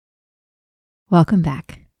Welcome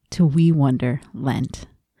back to We Wonder Lent.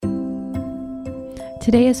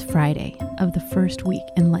 Today is Friday of the first week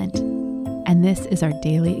in Lent, and this is our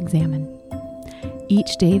daily examine.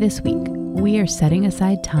 Each day this week, we are setting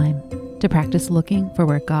aside time to practice looking for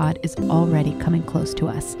where God is already coming close to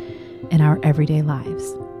us in our everyday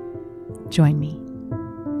lives. Join me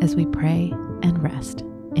as we pray and rest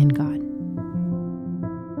in God.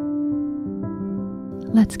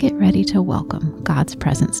 Let's get ready to welcome God's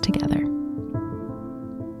presence together.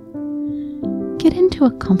 Get into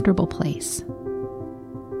a comfortable place.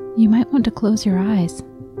 You might want to close your eyes.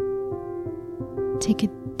 Take a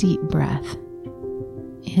deep breath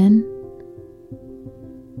in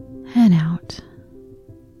and out.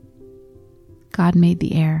 God made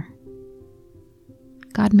the air.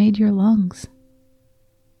 God made your lungs.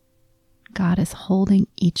 God is holding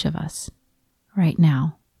each of us right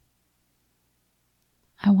now.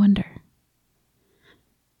 I wonder,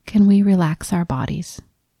 can we relax our bodies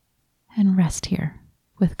and rest here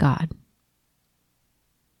with God?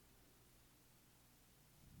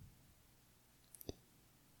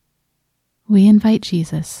 We invite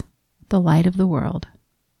Jesus, the light of the world,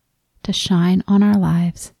 to shine on our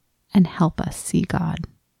lives and help us see God.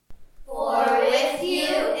 For with you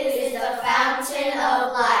is the fountain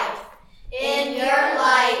of life. In your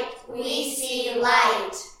light we see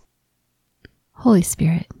light. Holy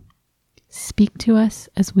Spirit, speak to us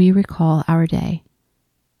as we recall our day.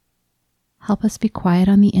 Help us be quiet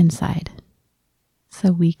on the inside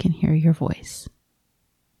so we can hear your voice.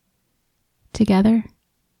 Together,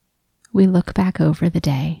 we look back over the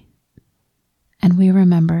day and we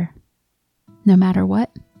remember, no matter what,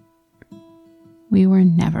 we were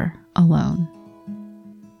never alone.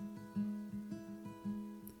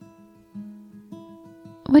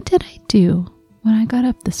 What did I do when I got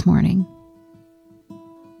up this morning?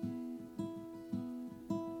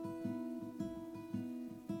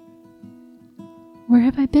 Where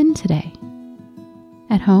have I been today?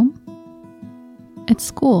 At home? At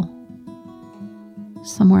school?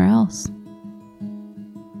 Somewhere else?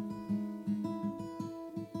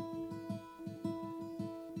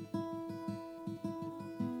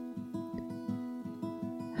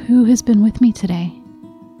 Who has been with me today?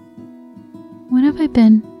 When have I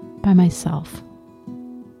been by myself?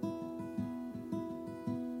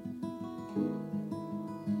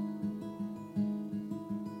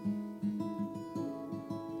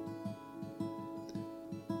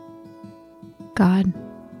 God,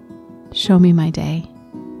 show me my day.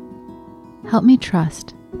 Help me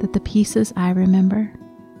trust that the pieces I remember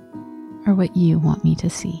are what you want me to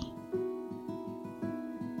see.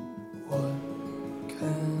 What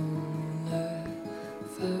can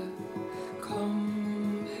ever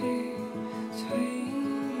come between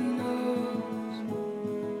us?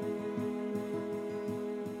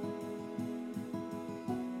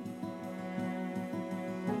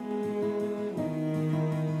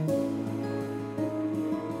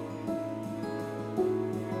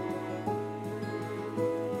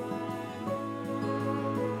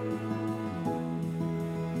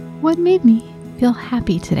 What made me feel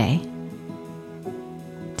happy today?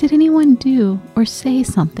 Did anyone do or say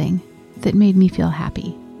something that made me feel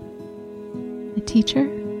happy? A teacher?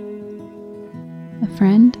 A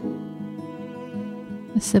friend?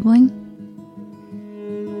 A sibling?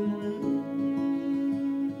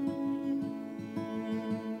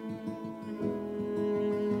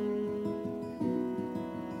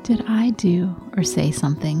 Did I do or say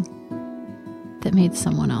something that made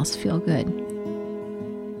someone else feel good?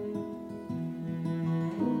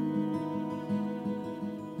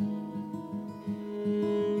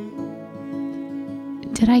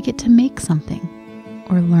 Did I get to make something,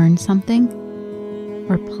 or learn something,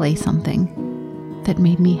 or play something that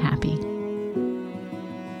made me happy?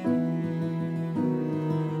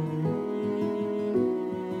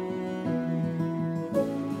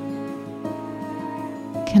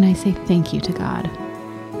 Can I say thank you to God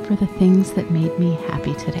for the things that made me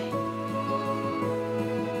happy today?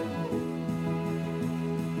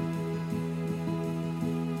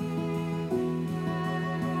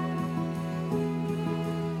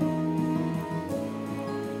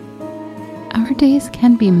 Our days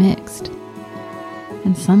can be mixed,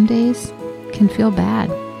 and some days can feel bad.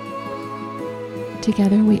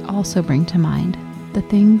 Together, we also bring to mind the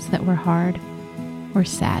things that were hard or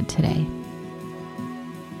sad today.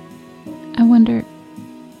 I wonder,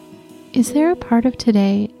 is there a part of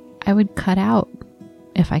today I would cut out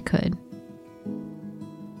if I could?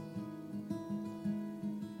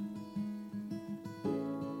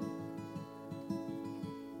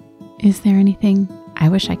 Is there anything I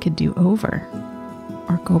wish I could do over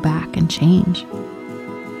or go back and change?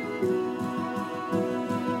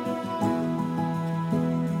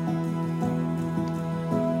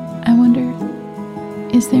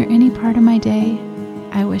 Is there any part of my day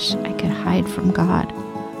I wish I could hide from God?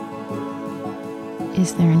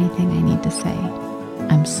 Is there anything I need to say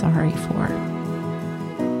I'm sorry for?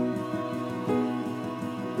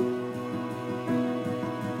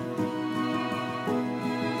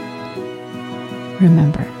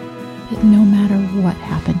 Remember that no matter what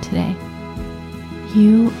happened today,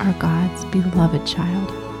 you are God's beloved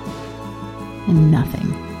child, and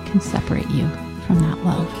nothing can separate you from that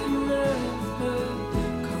love. Can never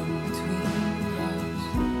come between us.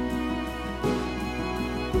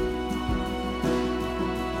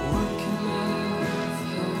 What can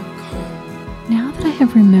ever come? Now that I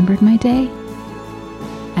have remembered my day,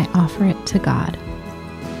 I offer it to God.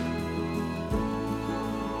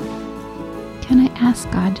 Can I ask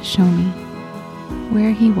God to show me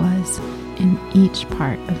where He was in each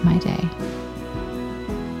part of my day?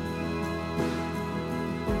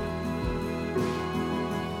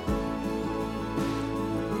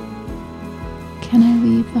 Can I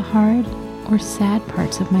leave the hard or sad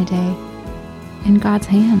parts of my day in God's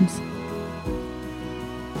hands?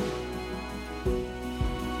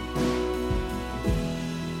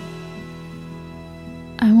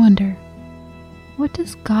 I wonder, what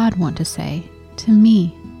does God want to say to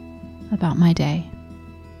me about my day?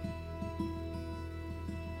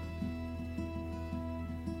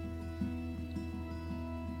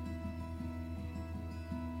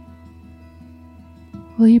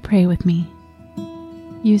 Will you pray with me,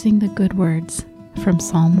 using the good words from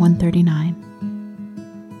Psalm 139?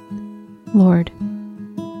 Lord,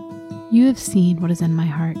 you have seen what is in my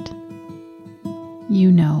heart.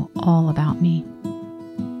 You know all about me.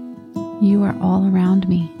 You are all around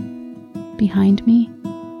me, behind me,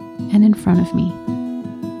 and in front of me.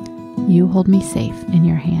 You hold me safe in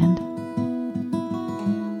your hand.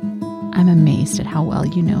 I'm amazed at how well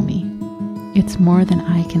you know me. It's more than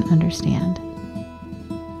I can understand.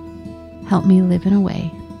 Help me live in a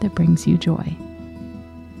way that brings you joy.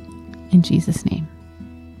 In Jesus' name,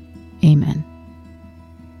 amen.